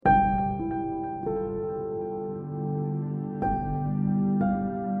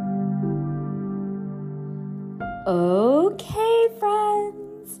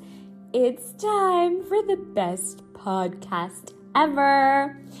it's time for the best podcast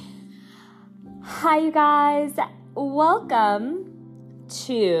ever. Hi, you guys. Welcome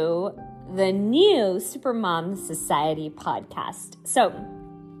to the new Supermom Society podcast. So,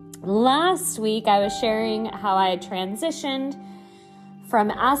 last week I was sharing how I transitioned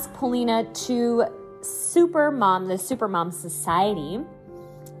from Ask Paulina to Supermom, the Supermom Society.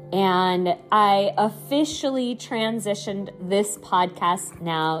 And I officially transitioned this podcast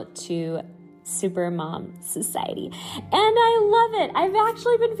now to Supermom Society. And I love it. I've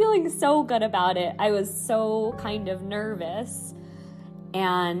actually been feeling so good about it. I was so kind of nervous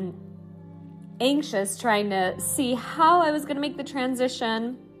and anxious trying to see how I was going to make the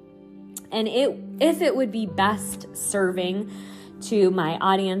transition and if it would be best serving to my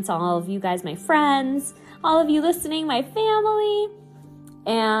audience, all of you guys, my friends, all of you listening, my family.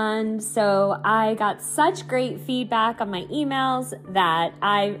 And so I got such great feedback on my emails that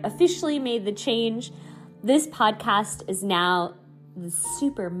I officially made the change. This podcast is now the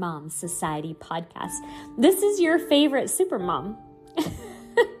Supermom Society podcast. This is your favorite supermom.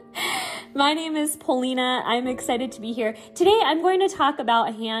 My name is Paulina. I'm excited to be here. Today I'm going to talk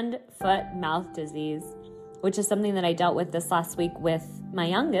about hand, foot, mouth disease, which is something that I dealt with this last week with my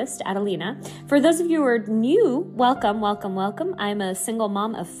youngest, Adelina. For those of you who are new, welcome. I'm a single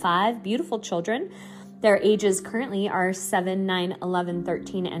mom of 5 beautiful children. Their ages currently are 7, 9, 11,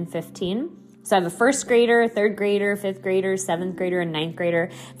 13, and 15. So I have a 1st grader, 3rd grader, 5th grader, 7th grader, and 9th grader.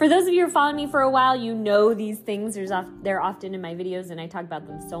 For those of you who are following me for a while, you know these things. They're often in my videos, and I talk about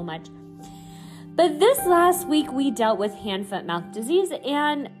them so much. But this last week, we dealt with hand, foot, mouth disease,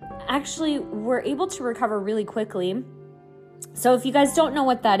 and actually were able to recover really quickly. So if you guys don't know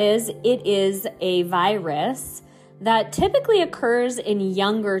what that is, it is a virus that typically occurs in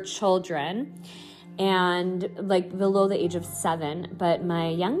younger children and like below the age of 7. But my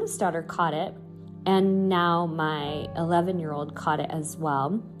youngest daughter caught it, and now my 11-year-old caught it as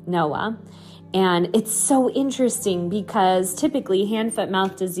well, Noah. And it's so interesting because typically hand, foot,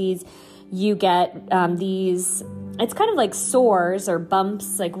 mouth disease, you get it's kind of like sores or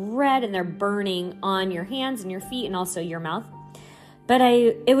bumps, like red, and they're burning on your hands and your feet and also your mouth. But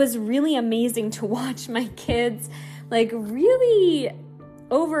it was really amazing to watch my kids like really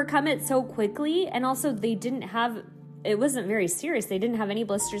overcome it so quickly. And also it wasn't very serious. They didn't have any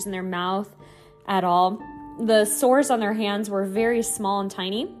blisters in their mouth at all. The sores on their hands were very small and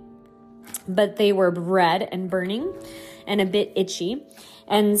tiny, but they were red and burning and a bit itchy.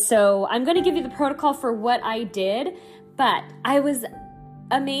 And so I'm going to give you the protocol for what I did, but I was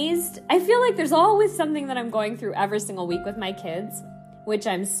amazed. I feel like there's always something that I'm going through every single week with my kids, which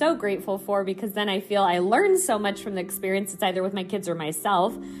I'm so grateful for because then I feel I learn so much from the experience. It's either with my kids or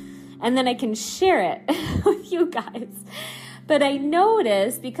myself, and then I can share it with you guys. But I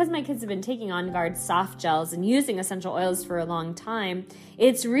noticed because my kids have been taking On Guard soft gels and using essential oils for a long time,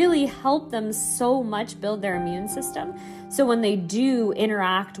 it's really helped them so much build their immune system. So when they do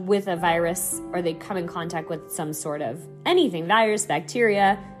interact with a virus or they come in contact with some sort of anything, virus,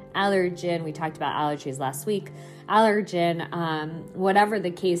 bacteria, allergen, we talked about allergies last week, allergen, whatever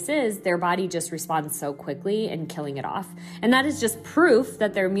the case is, their body just responds so quickly in killing it off. And that is just proof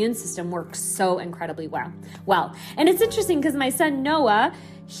that their immune system works so incredibly well. And it's interesting because my son Noah,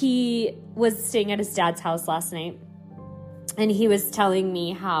 he was staying at his dad's house last night, and he was telling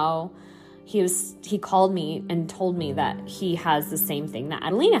me how he called me and told me that he has the same thing that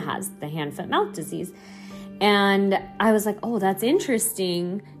Adelina has, the hand, foot, mouth disease. And I was like, oh, that's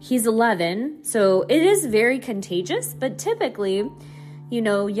interesting. He's 11, so it is very contagious, but typically,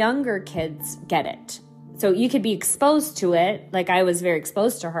 younger kids get it. So you could be exposed to it. Like I was very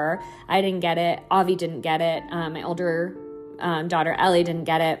exposed to her. I didn't get it. Avi didn't get it. My older daughter, Ellie, didn't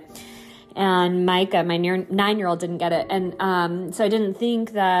get it. And Micah, my 9-year-old, didn't get it. And so I didn't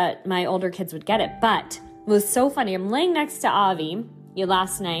think that my older kids would get it. But it was so funny. I'm laying next to Avi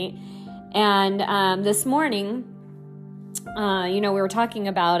last night. And this morning, we were talking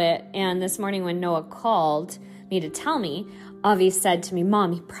about it. And this morning when Noah called me to tell me, Avi said to me,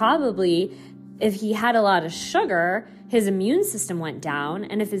 Mom, he probably, if he had a lot of sugar, his immune system went down.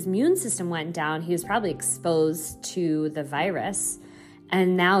 And if his immune system went down, he was probably exposed to the virus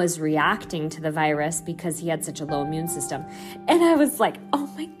and now is reacting to the virus because he had such a low immune system. And I was like, oh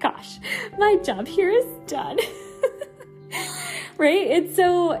my gosh, my job here is done. Right? It's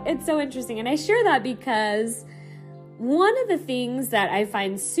so interesting. And I share that because one of the things that I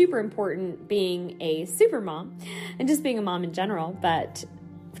find super important being a super mom and just being a mom in general, but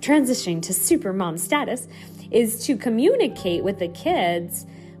transitioning to super mom status, is to communicate with the kids,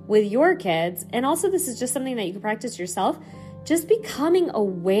 with your kids. And also this is just something that you can practice yourself, just becoming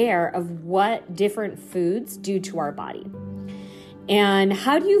aware of what different foods do to our body. And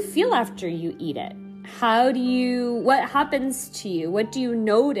how do you feel after you eat it? What happens to you? What do you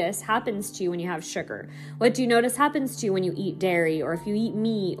notice happens to you when you have sugar? What do you notice happens to you when you eat dairy, or if you eat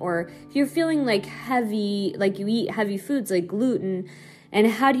meat, or if you're feeling like you eat heavy foods like gluten, and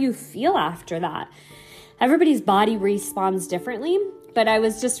how do you feel after that? Everybody's body responds differently, but I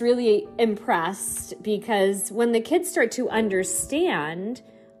was just really impressed because when the kids start to understand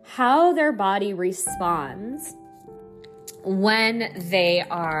how their body responds when they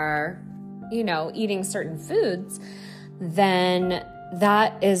are eating certain foods, then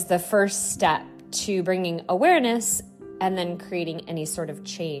that is the first step to bringing awareness and then creating any sort of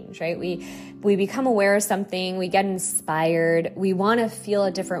change, right? We become aware of something, we get inspired, we want to feel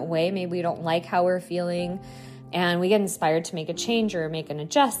a different way. Maybe we don't like how we're feeling, and we get inspired to make a change or make an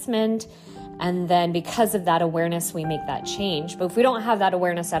adjustment. And then because of that awareness, we make that change. But if we don't have that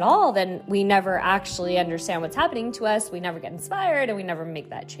awareness at all, then we never actually understand what's happening to us. We never get inspired, and we never make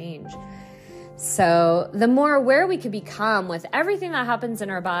that change. So the more aware we can become with everything that happens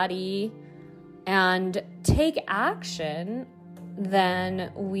in our body and take action,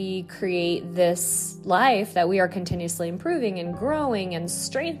 then we create this life that we are continuously improving and growing and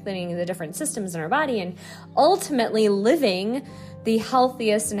strengthening the different systems in our body and ultimately living the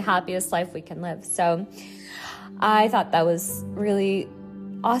healthiest and happiest life we can live. So I thought that was really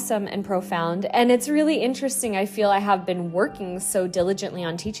awesome and profound. And it's really interesting. I feel I have been working so diligently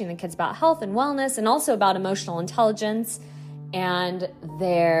on teaching the kids about health and wellness, and also about emotional intelligence and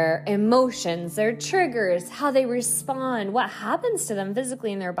their emotions, their triggers, how they respond, what happens to them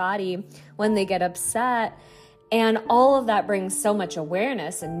physically in their body when they get upset. And all of that brings so much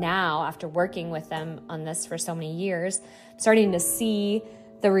awareness. And now, after working with them on this for so many years, I'm starting to see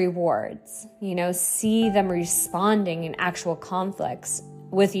the rewards, see them responding in actual conflicts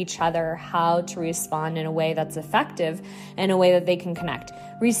with each other, how to respond in a way that's effective, in a way that they can connect.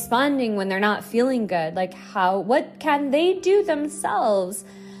 Responding when they're not feeling good, like what can they do themselves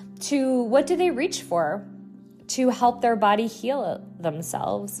what do they reach for to help their body heal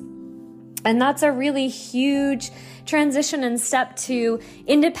themselves? And that's a really huge transition and step to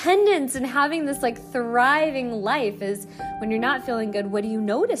independence and having this thriving life. Is when you're not feeling good, what do you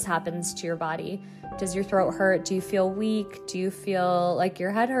notice happens to your body? Does your throat hurt? Do you feel weak? Do you feel like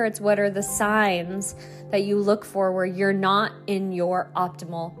your head hurts? What are the signs that you look for where you're not in your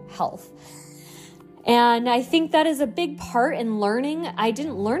optimal health? And I think that is a big part in learning. I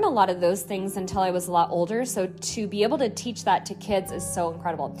didn't learn a lot of those things until I was a lot older. So to be able to teach that to kids is so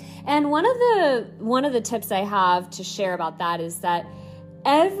incredible. And one of the tips I have to share about that is that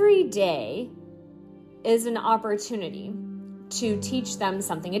every day is an opportunity to teach them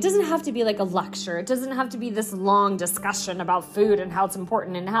something. It doesn't have to be like a lecture. It doesn't have to be this long discussion about food and how it's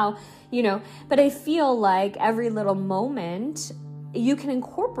important and how, but I feel like every little moment you can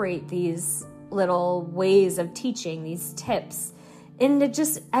incorporate these little ways of teaching, these tips, into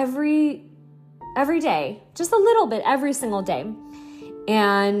just every day, just a little bit every single day.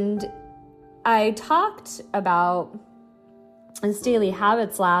 And I talked about this daily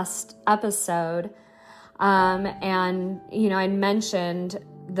habits last episode. And, I mentioned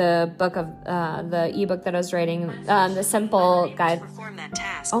the book of, the ebook that I was writing, the Simple Guide.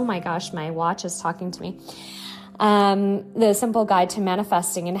 Oh my gosh, my watch is talking to me. The Simple Guide to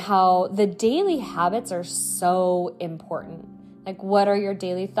Manifesting, and how the daily habits are so important. Like, what are your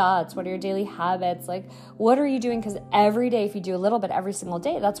daily thoughts? What are your daily habits? Like, what are you doing? Because every day, if you do a little bit every single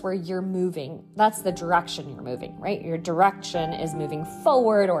day, that's where you're moving. That's the direction you're moving, right? Your direction is moving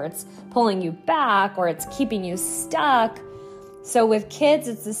forward, or it's pulling you back, or it's keeping you stuck. So with kids,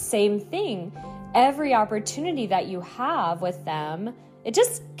 it's the same thing. Every opportunity that you have with them, it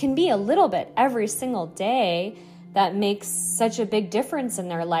just can be a little bit every single day that makes such a big difference in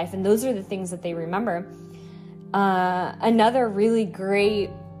their life. And those are the things that they remember. Another really great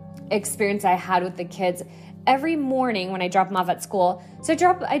experience I had with the kids, every morning when I drop them off at school. So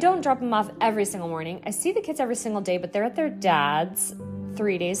I don't drop them off every single morning. I see the kids every single day, but they're at their dad's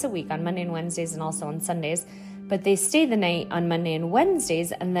 3 days a week, on Monday and Wednesdays, and also on Sundays. But they stay the night on Monday and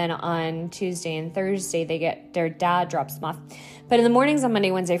Wednesdays, and then on Tuesday and Thursday, their dad drops them off. But in the mornings on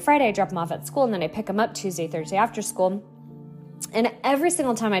Monday, Wednesday, Friday, I drop them off at school, and then I pick them up Tuesday, Thursday after school. And every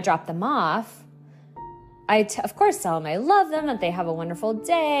single time I drop them off, I of course tell them I love them, that they have a wonderful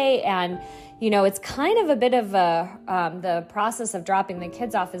day. And, it's kind of a bit of the process of dropping the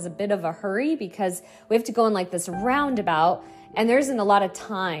kids off is a bit of a hurry, because we have to go in like this roundabout, and there isn't a lot of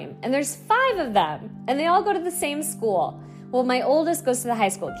time. And there's 5 of them, and they all go to the same school. Well, my oldest goes to the high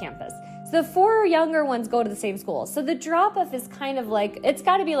school campus. the 4 younger ones go to the same school. So the drop-off is kind of like, it's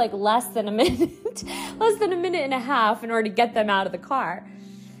got to be like less than a minute and a half in order to get them out of the car.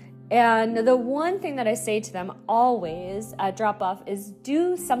 And the one thing that I say to them always at drop-off is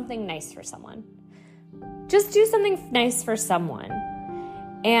do something nice for someone. Just do something nice for someone.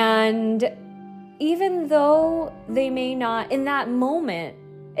 And even though they may not, in that moment,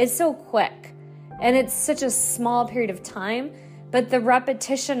 it's so quick and it's such a small period of time, but the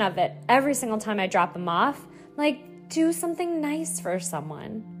repetition of it every single time I drop them off, like, do something nice for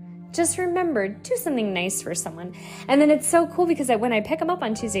someone. Just remember, do something nice for someone. And then it's so cool because when I pick them up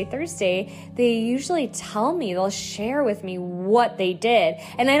on Tuesday, Thursday, they usually tell me, they'll share with me what they did.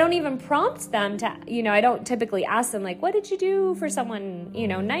 And I don't even prompt them to, I don't typically ask them, like, what did you do for someone,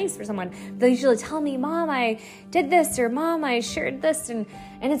 nice for someone? They usually tell me, Mom, I did this, or Mom, I shared this. And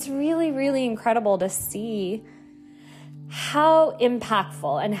it's really, really incredible to see how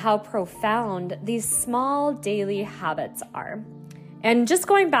impactful and how profound these small daily habits are. And just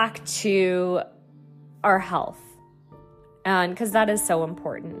going back to our health, and because that is so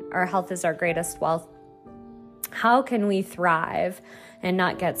important. Our health is our greatest wealth. How can we thrive and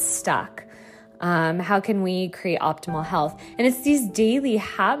not get stuck? How can we create optimal health? And it's these daily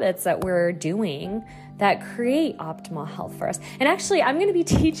habits that we're doing that create optimal health for us. And actually, I'm going to be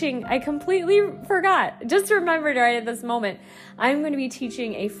teaching, I completely forgot, just remembered right at this moment, I'm going to be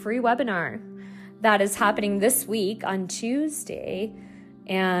teaching a free webinar that is happening this week on Tuesday.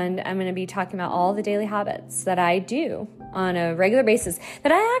 And I'm going to be talking about all the daily habits that I do on a regular basis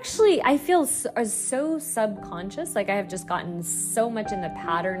that I feel are so subconscious. Like I have just gotten so much in the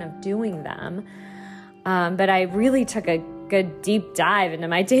pattern of doing them. But I really took a good deep dive into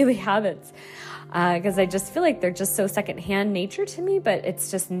my daily habits because I just feel like they're just so secondhand nature to me, but it's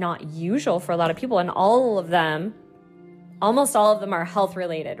just not usual for a lot of people. And almost all of them are health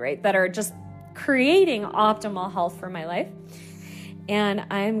related, right? That are just creating optimal health for my life. And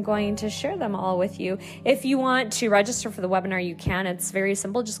I'm going to share them all with you. If you want to register for the webinar, you can. It's very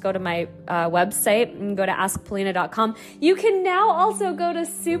simple. Just go to my website and go to askpaulina.com. You can now also go to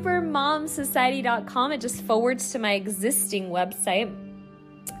supermomsociety.com. It just forwards to my existing website.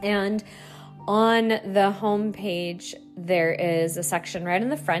 And on the homepage, there is a section right in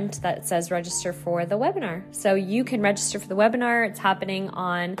the front that says register for the webinar. So you can register for the webinar. It's happening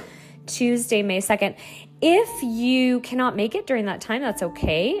on Tuesday, May 2nd. If you cannot make it during that time, that's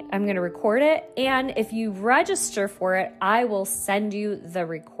okay. I'm going to record it. And if you register for it, I will send you the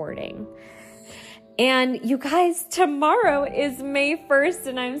recording. And you guys, tomorrow is May 1st,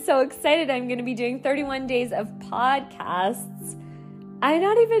 and I'm so excited. I'm going to be doing 31 days of podcasts. I'm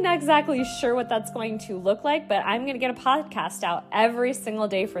not even exactly sure what that's going to look like, but I'm going to get a podcast out every single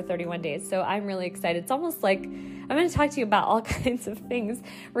day for 31 days. So I'm really excited. It's almost like I'm going to talk to you about all kinds of things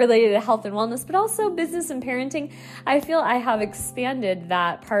related to health and wellness, but also business and parenting. I feel I have expanded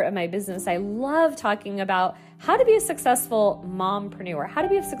that part of my business. I love talking about how to be a successful mompreneur, how to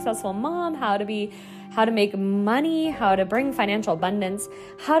be a successful mom, how to make money, how to bring financial abundance,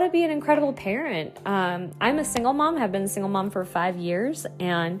 how to be an incredible parent. I'm a single mom, have been a single mom for 5 years,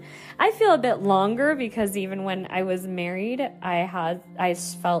 and I feel a bit longer because even when I was married, I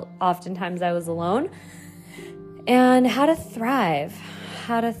felt oftentimes I was alone. And how to thrive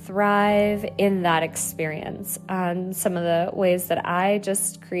in that experience. Some of the ways that I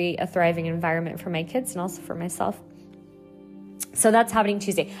just create a thriving environment for my kids and also for myself. So that's happening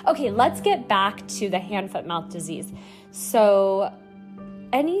Tuesday. Okay, let's get back to the hand, foot, mouth disease. So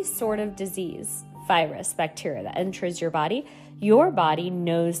any sort of disease, virus, bacteria that enters your body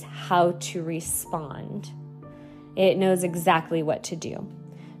knows how to respond. It knows exactly what to do.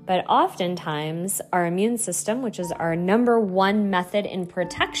 But oftentimes our immune system, which is our number one method in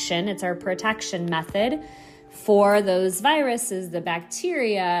protection, it's our protection method for those viruses, the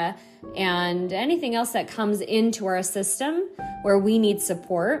bacteria, and anything else that comes into our system where we need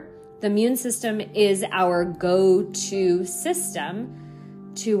support. The immune system is our go-to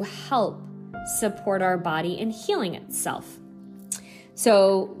system to help support our body in healing itself.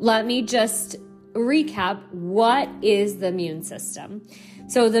 So let me just recap. What is the immune system?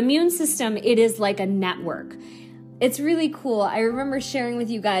 So the immune system, it is like a network. It's really cool. I remember sharing with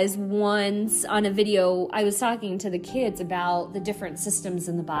you guys once on a video, I was talking to the kids about the different systems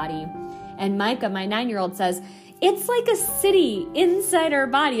in the body. And Micah, my 9-year-old, says, it's like a city inside our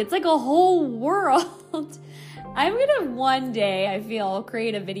body. It's like a whole world. I'm going to one day, I feel,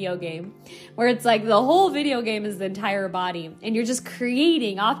 create a video game where it's like the whole video game is the entire body and you're just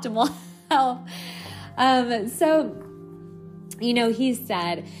creating optimal health. So he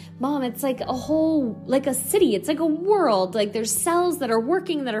said, Mom, it's like like a city. It's like a world. Like there's cells that are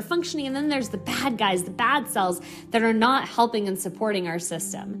working, that are functioning. And then there's the bad guys, the bad cells that are not helping and supporting our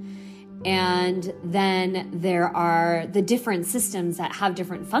system. And then there are the different systems that have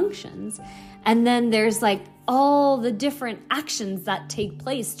different functions. And then there's like all the different actions that take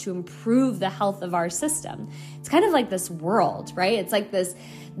place to improve the health of our system. It's kind of like this world, right? It's like this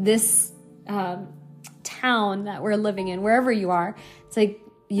town that we're living in, wherever you are. It's like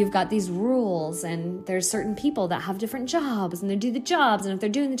you've got these rules, and there's certain people that have different jobs, and they do the jobs. And if they're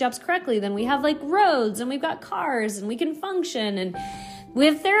doing the jobs correctly, then we have like roads, and we've got cars, and we can function, and we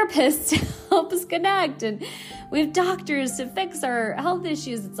have therapists to help us connect, and we have doctors to fix our health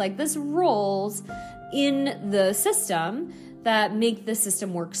issues. It's like this rolls in the system that make the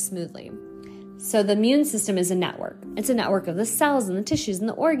system work smoothly. So the immune system is a network. It's a network of the cells and the tissues and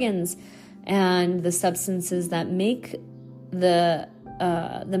the organs and the substances that make the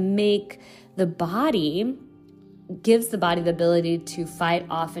body, gives the body the ability to fight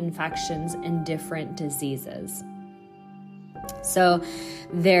off infections and different diseases. So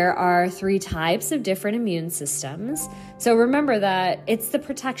there are 3 types of different immune systems. So remember that it's the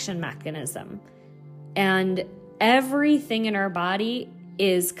protection mechanism, and everything in our body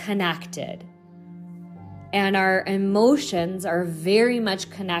is connected, and our emotions are very much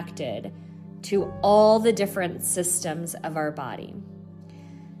connected to all the different systems of our body.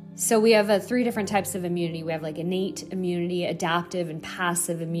 So we have 3 different types of immunity. We have like innate immunity, adaptive, and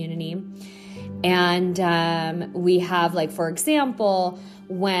passive immunity. And we have, like, for example,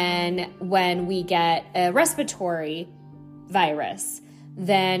 when we get a respiratory virus,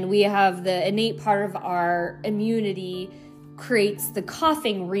 then we have the innate part of our immunity creates the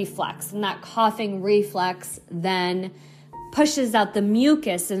coughing reflex, and that coughing reflex then pushes out the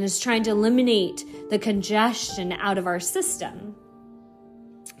mucus and is trying to eliminate the congestion out of our system.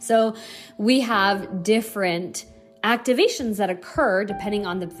 So we have different activations that occur depending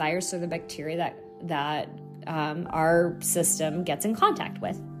on the virus or the bacteria that our system gets in contact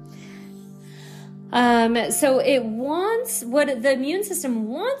with. So what the immune system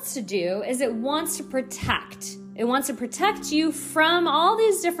wants to do is it wants to protect. It wants to protect you from all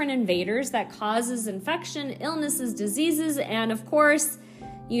these different invaders that causes infection, illnesses, diseases, and of course,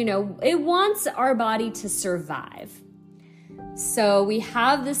 it wants our body to survive. So we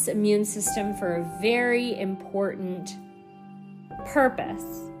have this immune system for a very important purpose.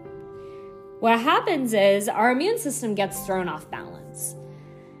 What happens is our immune system gets thrown off balance.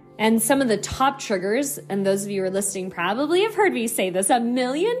 And some of the top triggers, and those of you who are listening probably have heard me say this a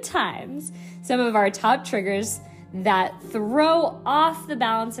million times, some of our top triggers that throw off the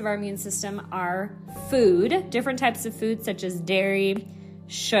balance of our immune system are food, different types of food such as dairy,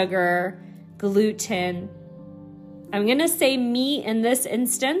 sugar, gluten. I'm going to say meat in this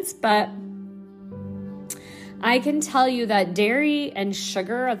instance, but I can tell you that dairy and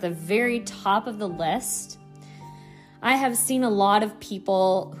sugar are at the very top of the list. I have seen a lot of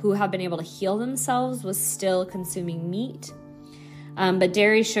people who have been able to heal themselves with still consuming meat. But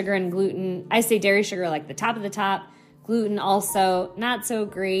dairy, sugar, and gluten, I say dairy, sugar like the top of the top. Gluten also not so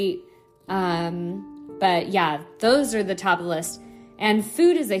great. But yeah, those are the top of the list. And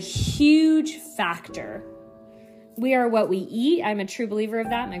food is a huge factor. We are what we eat. I'm a true believer of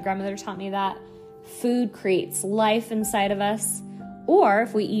that. My grandmother taught me that. Food creates life inside of us. Or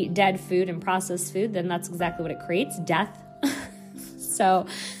if we eat dead food and processed food, then that's exactly what it creates, death. So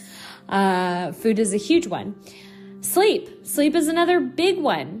food is a huge one. Sleep. Sleep is another big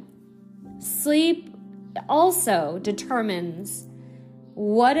one. Sleep also determines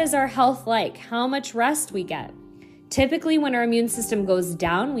what is our health like, how much rest we get. Typically, when our immune system goes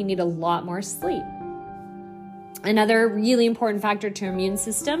down, we need a lot more sleep. Another really important factor to our immune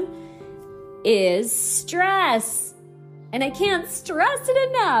system is stress. And I can't stress it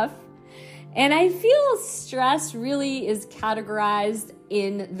enough. And I feel stress really is categorized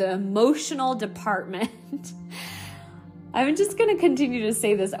in the emotional department. I'm just going to continue to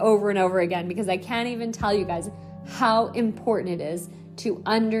say this over and over again because I can't even tell you guys how important it is to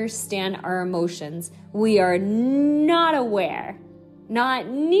understand our emotions. We are not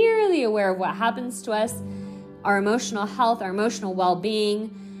nearly aware of what happens to us, our emotional health, our emotional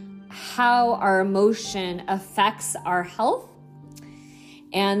well-being, how our emotion affects our health.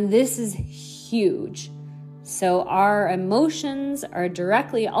 And this is huge. So our emotions are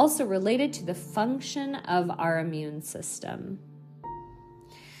directly also related to the function of our immune system.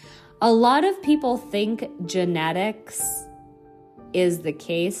 A lot of people think genetics is the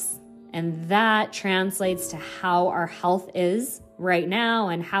case, and that translates to how our health is right now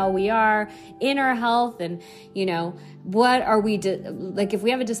and how we are in our health and, what are we, if we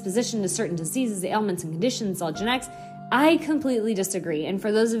have a disposition to certain diseases, ailments and conditions, all genetics. I completely disagree. And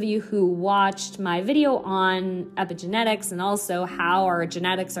for those of you who watched my video on epigenetics and also how our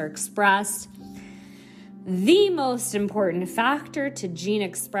genetics are expressed, the most important factor to gene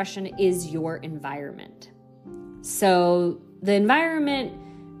expression is your environment. So the environment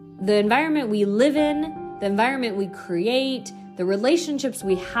we live in, the environment we create, the relationships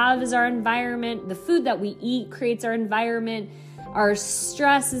we have is our environment, the food that we eat creates our environment, our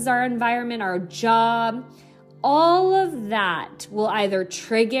stress is our environment, our job. All of that will either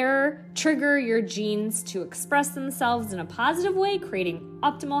trigger your genes to express themselves in a positive way, creating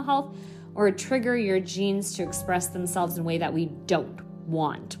optimal health, or trigger your genes to express themselves in a way that we don't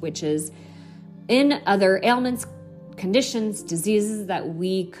want, which is in other ailments, conditions, diseases that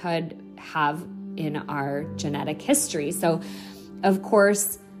we could have in our genetic history. So, of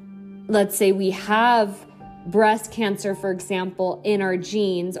course, let's say we have breast cancer, for example, in our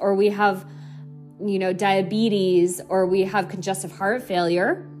genes, or we have diabetes, or we have congestive heart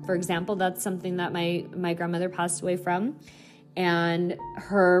failure, for example. That's something that my grandmother passed away from and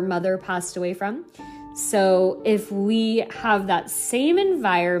her mother passed away from. So if we have that same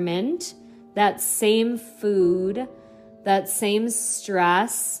environment, that same food, that same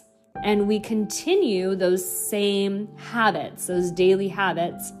stress, and we continue those same habits, those daily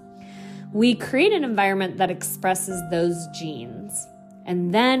habits, we create an environment that expresses those genes.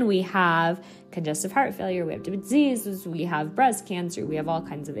 And then we have congestive heart failure, we have diseases, we have breast cancer, we have all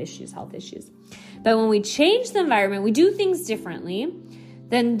kinds of issues, health issues. But when we change the environment, we do things differently,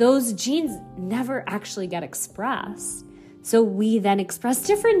 then those genes never actually get expressed. So we then express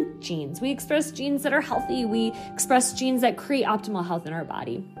different genes. We express genes that are healthy. We express genes that create optimal health in our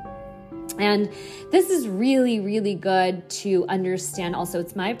body. And this is really, really good to understand. Also,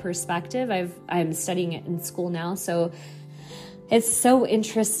 it's my perspective. I'm studying it in school now, so it's so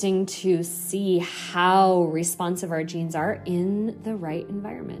interesting to see how responsive our genes are in the right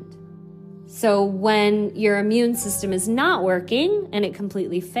environment. So when your immune system is not working and it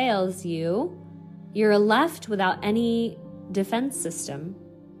completely fails you, you're left without any defense system,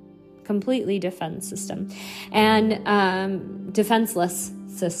 completely defense system, and defenseless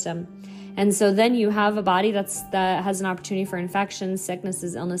system. And so then you have a body that has an opportunity for infections,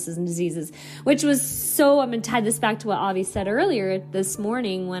 sicknesses, illnesses, and diseases, which was so, I'm going to tie this back to what Avi said earlier this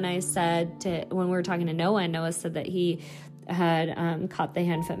morning when we were talking to Noah, and Noah said that he had caught the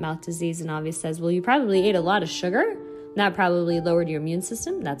hand, foot, mouth disease, and Avi says, well, you probably ate a lot of sugar. That probably lowered your immune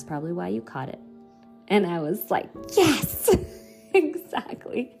system. That's probably why you caught it. And I was like, yes,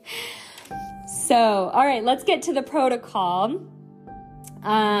 exactly. So, all right, let's get to the protocol.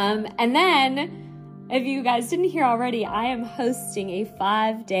 And then, if you guys didn't hear already, I am hosting a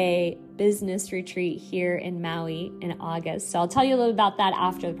 5-day business retreat here in Maui in August. So I'll tell you a little about that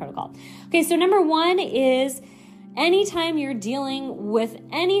after the protocol. Okay, so number one is anytime you're dealing with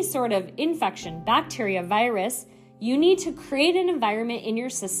any sort of infection, bacteria, virus, you need to create an environment in your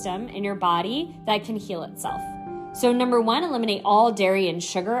system, in your body, that can heal itself. So number one, eliminate all dairy and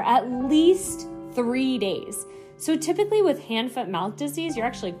sugar at least 3 days. So typically with hand, foot, mouth disease, you're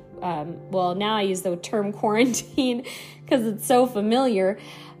actually, now I use the term quarantine because it's so familiar,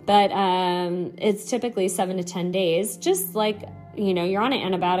 but it's typically 7 to 10 days, just like, you're on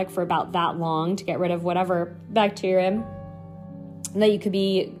an antibiotic for about that long to get rid of whatever bacteria that you could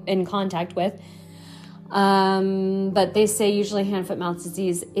be in contact with. But they say usually hand, foot, mouth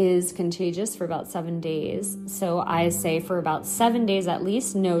disease is contagious for about 7 days. So I say for about 7 days at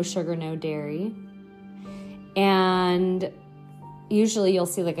least, no sugar, no dairy. And usually you'll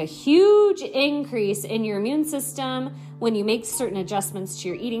see like a huge increase in your immune system when you make certain adjustments to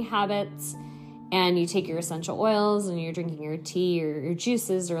your eating habits and you take your essential oils and you're drinking your tea or your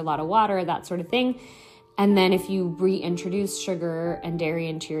juices or a lot of water, that sort of thing. And then if you reintroduce sugar and dairy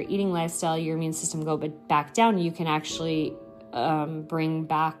into your eating lifestyle, your immune system go back down, you can actually bring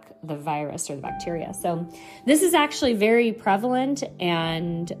back the virus or the bacteria. So this is actually very prevalent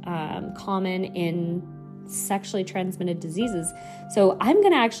and common in sexually transmitted diseases. So I'm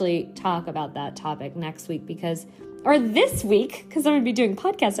going to actually talk about that topic next week or this week, because I'm going to be doing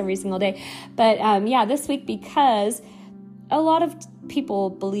podcasts every single day. But this week, because a lot of people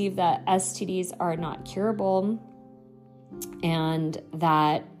believe that STDs are not curable and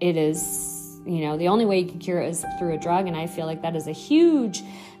that it is, the only way you can cure it is through a drug. And I feel like that is a huge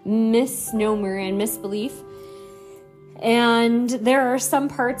misnomer and misbelief. And there are some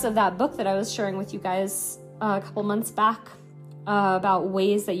parts of that book that I was sharing with you guys a couple months back about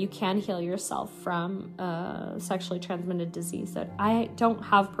ways that you can heal yourself from sexually transmitted disease that I don't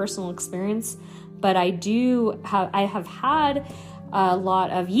have personal experience, but I have had a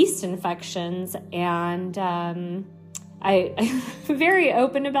lot of yeast infections, and I'm very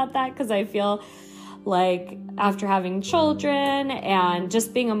open about that because I feel like after having children and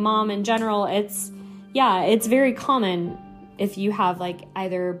just being a mom in general, it's very common. If you have like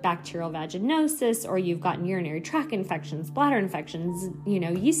either bacterial vaginosis or you've gotten urinary tract infections, bladder infections,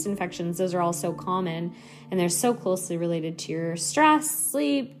 yeast infections, those are all so common and they're so closely related to your stress,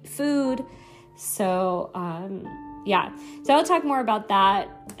 sleep, food. So, so I'll talk more about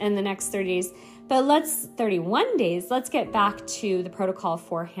that in the next 30 days, but 31 days, let's get back to the protocol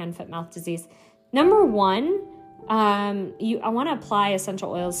for hand, foot, mouth disease. Number one, I want to apply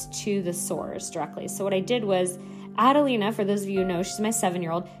essential oils to the sores directly. So what I did was, Adelina, for those of you who know, she's my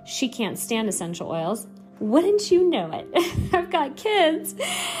 7-year-old. She can't stand essential oils. Wouldn't you know it? I've got kids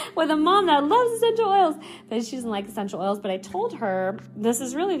with a mom that loves essential oils, but she doesn't like essential oils. But I told her this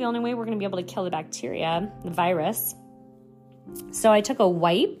is really the only way we're going to be able to kill the bacteria, the virus. So I took a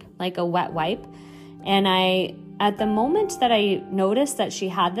wipe, like a wet wipe, and at the moment that I noticed that she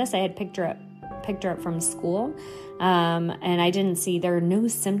had this, I had picked her up from school, and I didn't see, there were no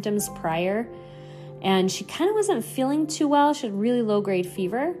symptoms prior. And she kind of wasn't feeling too well. She had really low-grade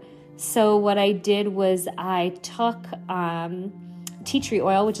fever. So what I did was I took tea tree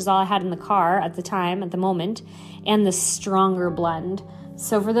oil, which is all I had in the car at the moment, and the Stronger blend.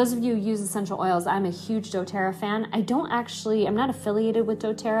 So for those of you who use essential oils, I'm a huge doTERRA fan. I'm not affiliated with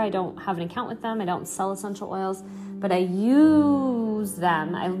doTERRA. I don't have an account with them. I don't sell essential oils, but I use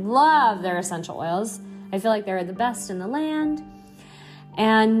them. I love their essential oils. I feel like they're the best in the land.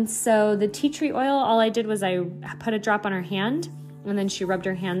 And so the tea tree oil, all I did was I put a drop on her hand, and then she rubbed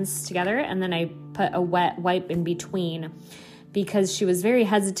her hands together, and then I put a wet wipe in between because she was very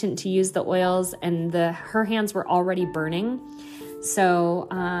hesitant to use the oils, and her hands were already burning. So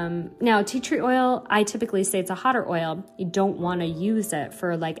now tea tree oil, I typically say it's a hotter oil. You don't want to use it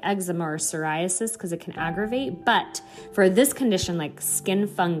for like eczema or psoriasis because it can aggravate. But for this condition, like skin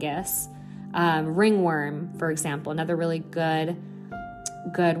fungus, ringworm, for example, another really good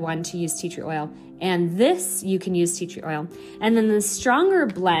one to use tea tree oil. And this, you can use tea tree oil. And then the Stronger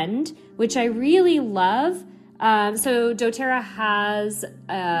blend, which I really love. So doTERRA has,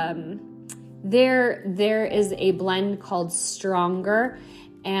 there is a blend called Stronger,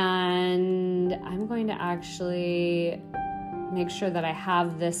 and I'm going to actually make sure that I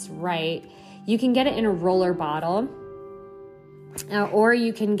have this right. You can get it in a roller bottle, or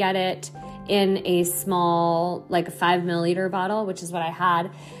you can get it in a small, like a 5 milliliter bottle, which is what I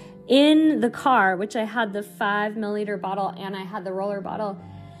had in the car, which I had the 5 milliliter bottle and I had the roller bottle.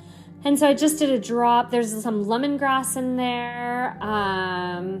 And so I just did a drop. There's some lemongrass in there.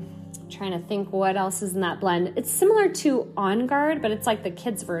 Trying to think what else is in that blend. It's similar to On Guard, but it's like the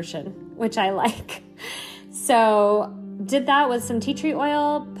kids version, which I like. So did that with some tea tree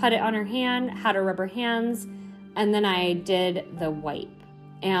oil, put it on her hand, had her rub her hands, and then I did the wipe.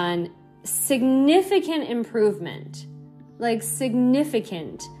 And significant improvement, like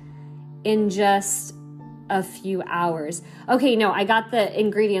significant in just a few hours. Okay, no, I got the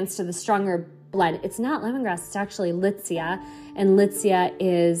ingredients to the Stronger blend. It's not lemongrass, it's actually Litsea, and Litsea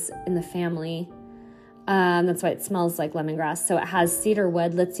is in the family. That's why it smells like lemongrass. So it has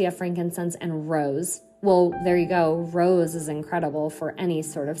cedarwood, Litsea, frankincense, and rose. Well, there you go. Rose is incredible for any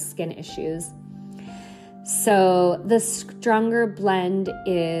sort of skin issues. So the Stronger blend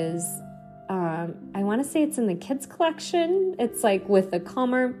is, I want to say it's in the kids collection. It's like with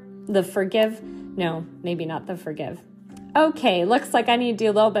the Forgive. No, maybe not the Forgive. Okay, looks like I need to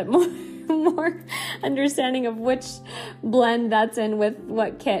do a little bit more understanding of which blend that's in with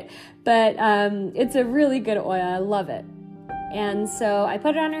what kit. But it's a really good oil. I love it. And so I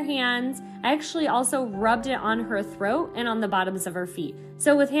put it on her hands. I actually also rubbed it on her throat and on the bottoms of her feet.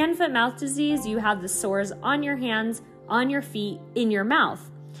 So with hand, foot, mouth disease, you have the sores on your hands, on your feet, in your mouth.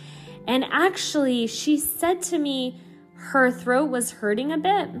 And actually, she said to me her throat was hurting a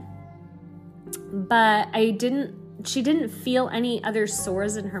bit, but she didn't feel any other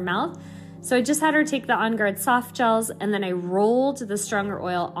sores in her mouth. So I just had her take the On Guard soft gels, and then I rolled the Stronger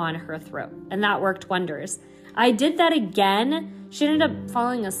oil on her throat, and that worked wonders. I did that again. She ended up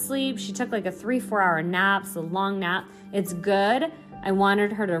falling asleep. She took like a 3-4 hour nap, so long nap. It's good. I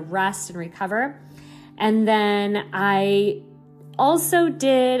wanted her to rest and recover. And then I also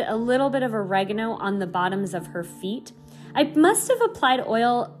did a little bit of oregano on the bottoms of her feet. I must have applied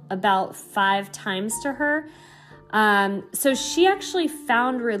oil about 5 times to her. So she actually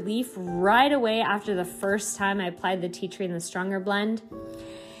found relief right away after the first time I applied the tea tree and the stronger blend.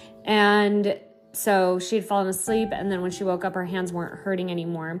 And so she had fallen asleep, and then when she woke up, her hands weren't hurting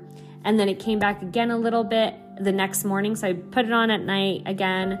anymore. And then it came back again a little bit the next morning. So I put it on at night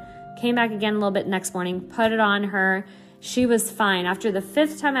again, came back again a little bit next morning, put it on her. She was fine. After the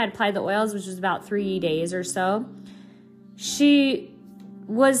 5th time I had applied the oils, which was about 3 days or so, she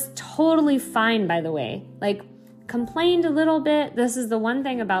was totally fine, by the way. Like, complained a little bit. This is the one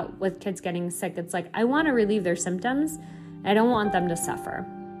thing about with kids getting sick. It's like, I want to relieve their symptoms. I don't want them to suffer.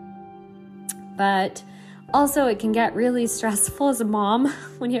 But also it can get really stressful as a mom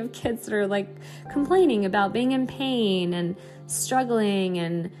when you have kids that are like complaining about being in pain and struggling.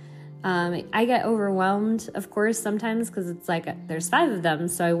 And I get overwhelmed, of course, sometimes because it's like there's 5 of them.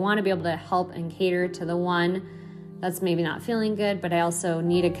 So I want to be able to help and cater to the one that's maybe not feeling good, but I also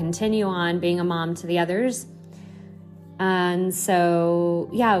need to continue on being a mom to the others. And so,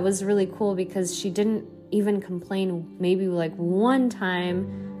 yeah, it was really cool because she didn't even complain maybe like one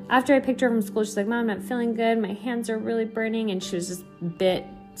time. After I picked her from school, she's like, Mom, I'm not feeling good. My hands are really burning. And she was just a bit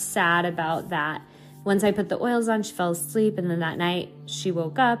sad about that. Once I put the oils on, she fell asleep. And then that night she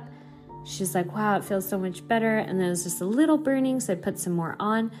woke up. She's like, wow, it feels so much better. And then it was just a little burning. So I put some more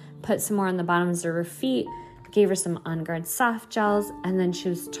on the bottoms of her feet, gave her some On Guard soft gels. And then she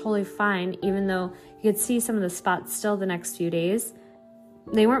was totally fine, even though you could see some of the spots still the next few days.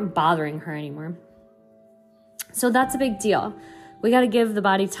 They weren't bothering her anymore. So that's a big deal. We got to give the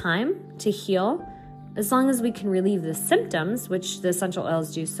body time to heal. As long as we can relieve the symptoms, which the essential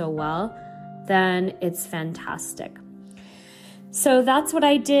oils do so well, then it's fantastic. So that's what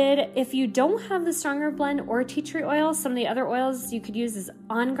I did. If you don't have the stronger blend or tea tree oil, some of the other oils you could use is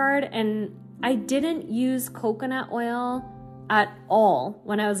On Guard. And I didn't use coconut oil at all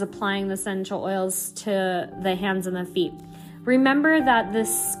when I was applying the essential oils to the hands and the feet. Remember that the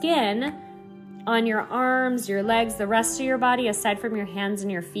skin on your arms, your legs, the rest of your body, aside from your hands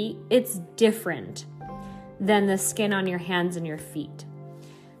and your feet, it's different than the skin on your hands and your feet.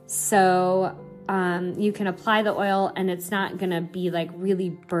 So you can apply the oil and it's not going to be like really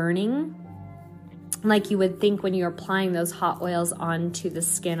burning like you would think when you're applying those hot oils onto the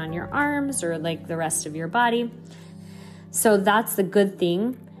skin on your arms or like the rest of your body. So that's the good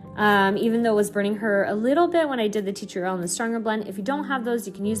thing. Even though it was burning her a little bit when I did the tea tree oil and the stronger blend, if you don't have those,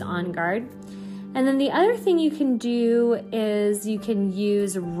 you can use On Guard. And then the other thing you can do is you can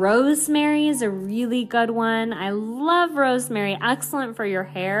use rosemary is a really good one. I love rosemary, excellent for your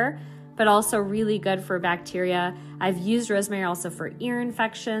hair, but also really good for bacteria. I've used rosemary also for ear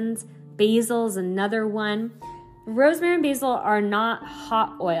infections. Basil is another one. Rosemary and basil are not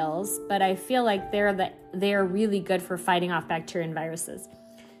hot oils, but I feel like they're really good for fighting off bacteria and viruses.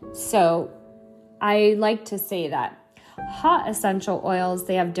 So I like to say that hot essential oils,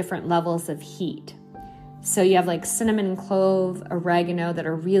 they have different levels of heat. So you have like cinnamon and clove, oregano that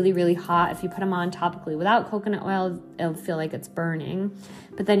are really, really hot. If you put them on topically without coconut oil, it'll feel like it's burning.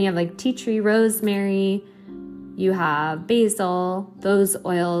 But then you have like tea tree, rosemary, you have basil. Those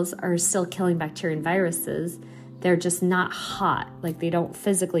oils are still killing bacteria and viruses. They're just not hot. Like they don't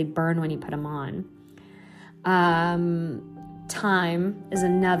physically burn when you put them on. Thyme is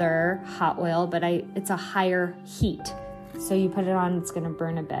another hot oil, but it's a higher heat. So you put it on, it's going to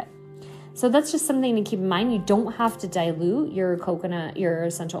burn a bit. So that's just something to keep in mind. You don't have to dilute your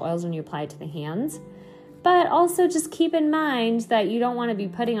essential oils when you apply it to the hands. But also just keep in mind that you don't want to be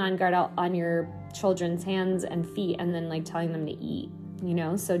putting On Guard out on your children's hands and feet and then like telling them to eat,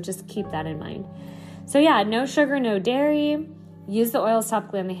 so just keep that in mind. So yeah, no sugar, no dairy. Use the oils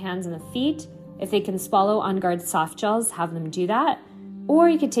topically on the hands and the feet. If they can swallow On Guard soft gels, have them do that. Or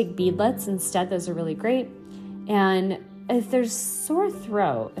you could take beadlets instead. Those are really great. And if there's sore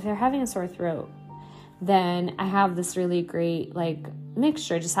throat, if they're having a sore throat, then I have this really great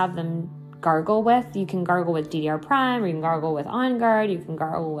mixture. Just have them gargle with. You can gargle with DDR Prime, or you can gargle with On Guard. You can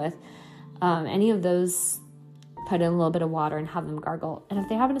gargle with any of those. Put in a little bit of water and have them gargle. And if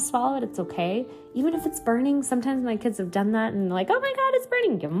they happen to swallow it, it's okay. Even if it's burning, sometimes my kids have done that and like, oh my God, it's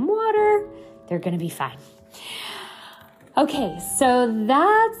burning. Give them water. They're going to be fine. Okay, so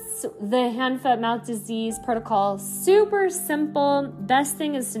that's the hand, foot, mouth disease protocol. Super simple. Best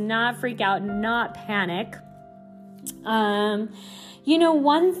thing is to not freak out, not panic.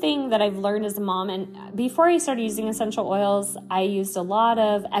 One thing that I've learned as a mom, and before I started using essential oils, I used a lot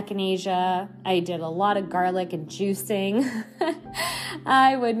of echinacea. I did a lot of garlic and juicing.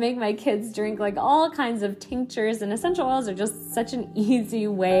 I would make my kids drink all kinds of tinctures, and essential oils are just such an easy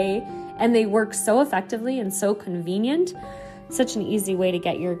way, and they work so effectively and so convenient such an easy way to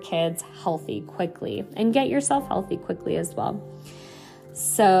get your kids healthy quickly and get yourself healthy quickly as well.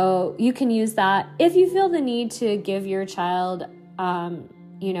 So you can use that. If you feel the need to give your child,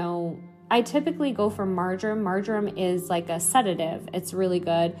 I typically go for marjoram. Marjoram is like a sedative. It's really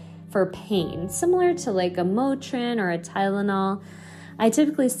good for pain, similar to like a Motrin or a Tylenol. I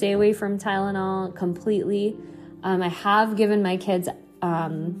typically stay away from Tylenol completely. I have given my kids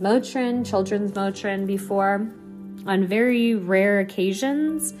Motrin, children's Motrin before on very rare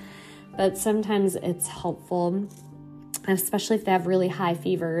occasions, but sometimes it's helpful, especially if they have really high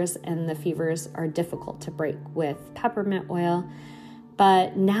fevers and the fevers are difficult to break with peppermint oil.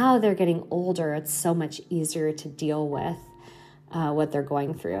 But now they're getting older, it's so much easier to deal with what they're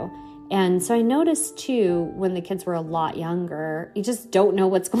going through. And so I noticed too, when the kids were a lot younger, you just don't know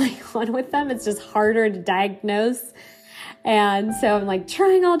what's going on with them. It's just harder to diagnose. And so I'm like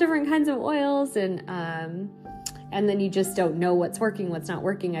trying all different kinds of oils and then you just don't know what's working, what's not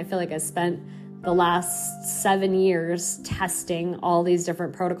working. I feel like I spent the last 7 years testing all these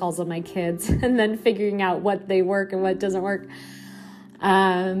different protocols on my kids and then figuring out what they work and what doesn't work.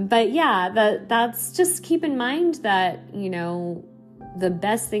 But yeah, that's just keep in mind that, the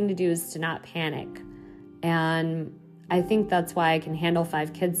best thing to do is to not panic. And I think that's why I can handle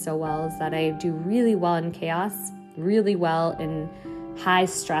 5 kids so well, is that I do really well in chaos, really well in high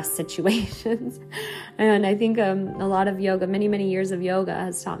stress situations. And I think a lot of yoga, many, many years of yoga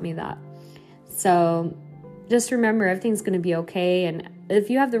has taught me that. So just remember, everything's going to be okay. And if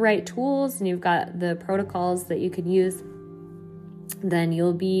you have the right tools and you've got the protocols that you can use, then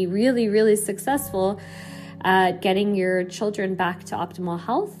you'll be really, really successful at getting your children back to optimal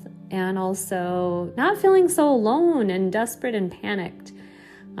health and also not feeling so alone and desperate and panicked.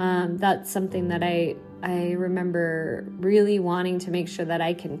 That's something that I remember really wanting to make sure that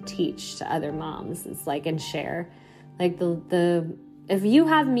I can teach to other moms. It's like, and share. Like if you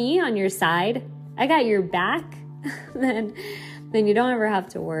have me on your side, I got your back, then you don't ever have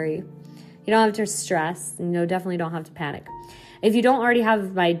to worry. You don't have to stress, and you definitely don't have to panic. If you don't already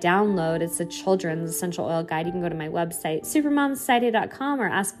have my download, it's a children's essential oil guide. You can go to my website, supermomsociety.com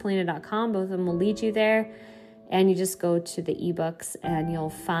or askpolina.com. Both of them will lead you there. And you just go to the ebooks and you'll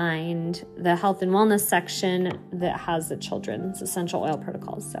find the health and wellness section that has the children's essential oil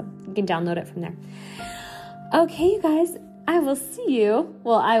protocols. So you can download it from there. Okay, you guys, I will see you.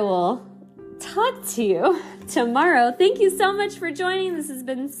 Well, I will talk to you tomorrow. Thank you so much for joining. This has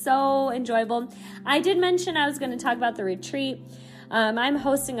been so enjoyable. I did mention I was going to talk about the retreat. I'm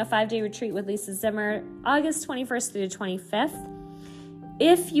hosting a 5-day retreat with Lisa Zimmer, August 21st through the 25th.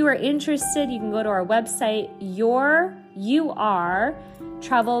 If you are interested, you can go to our website,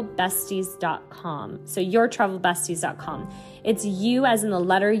 yourtravelbesties.com. So yourtravelbesties.com. It's you as in the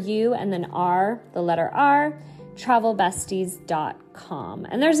letter U and then R, the letter R, travelbesties.com.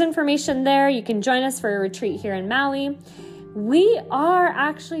 And there's information there. You can join us for a retreat here in Maui. We are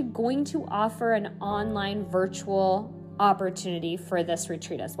actually going to offer an online virtual opportunity for this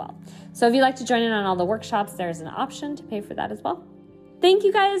retreat as well. So if you'd like to join in on all the workshops, there's an option to pay for that as well. Thank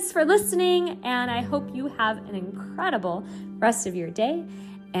you guys for listening, and I hope you have an incredible rest of your day,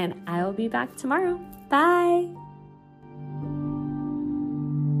 and I will be back tomorrow. Bye.